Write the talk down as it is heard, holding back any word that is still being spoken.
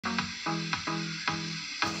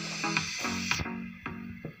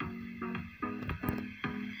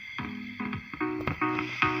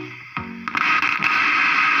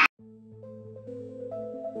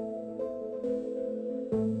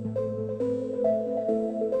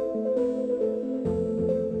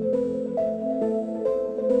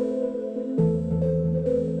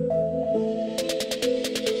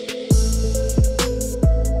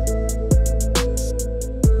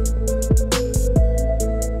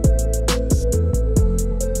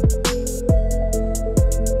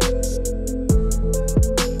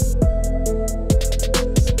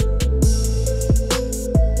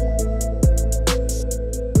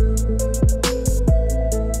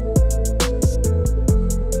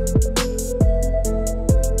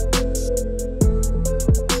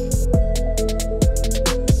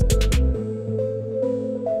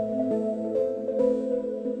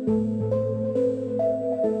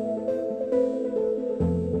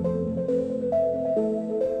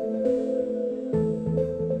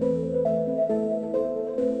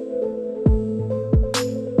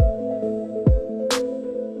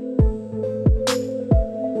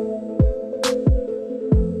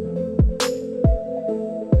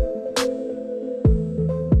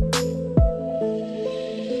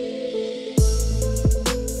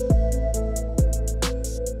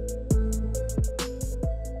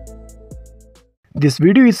This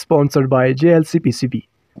video is sponsored by JLCPCB,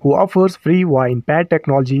 who offers free Y-in-pad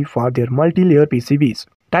technology for their multi-layer PCBs.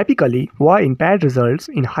 Typically, Y-in-pad results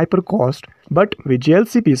in hyper cost, but with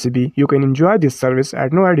JLCPCB, you can enjoy this service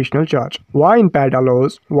at no additional charge. Y-in-pad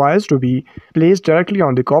allows wires to be placed directly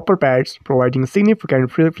on the copper pads, providing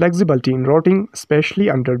significant flexibility in routing,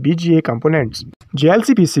 especially under BGA components.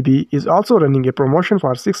 JLCPCB is also running a promotion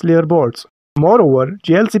for 6-layer boards. Moreover,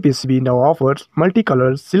 JLCPCB now offers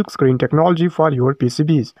multicolor silkscreen technology for your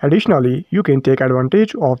PCBs. Additionally, you can take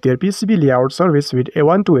advantage of their PCB layout service with a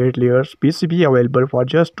 1 to 8 layers PCB available for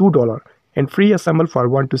just $2 and free assemble for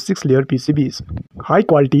 1 to 6 layer PCBs. High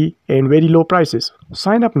quality and very low prices.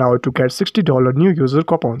 Sign up now to get $60 new user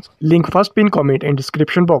coupons. Link first pin comment and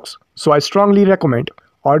description box. So I strongly recommend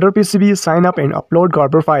order PCB, sign up and upload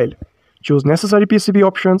Gerber file. Choose necessary PCB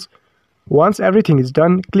options. Once everything is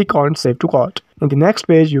done, click on Save to Cart. In the next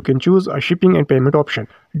page, you can choose a shipping and payment option.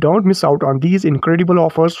 Don't miss out on these incredible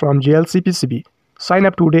offers from JLCPCB. Sign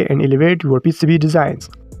up today and elevate your PCB designs.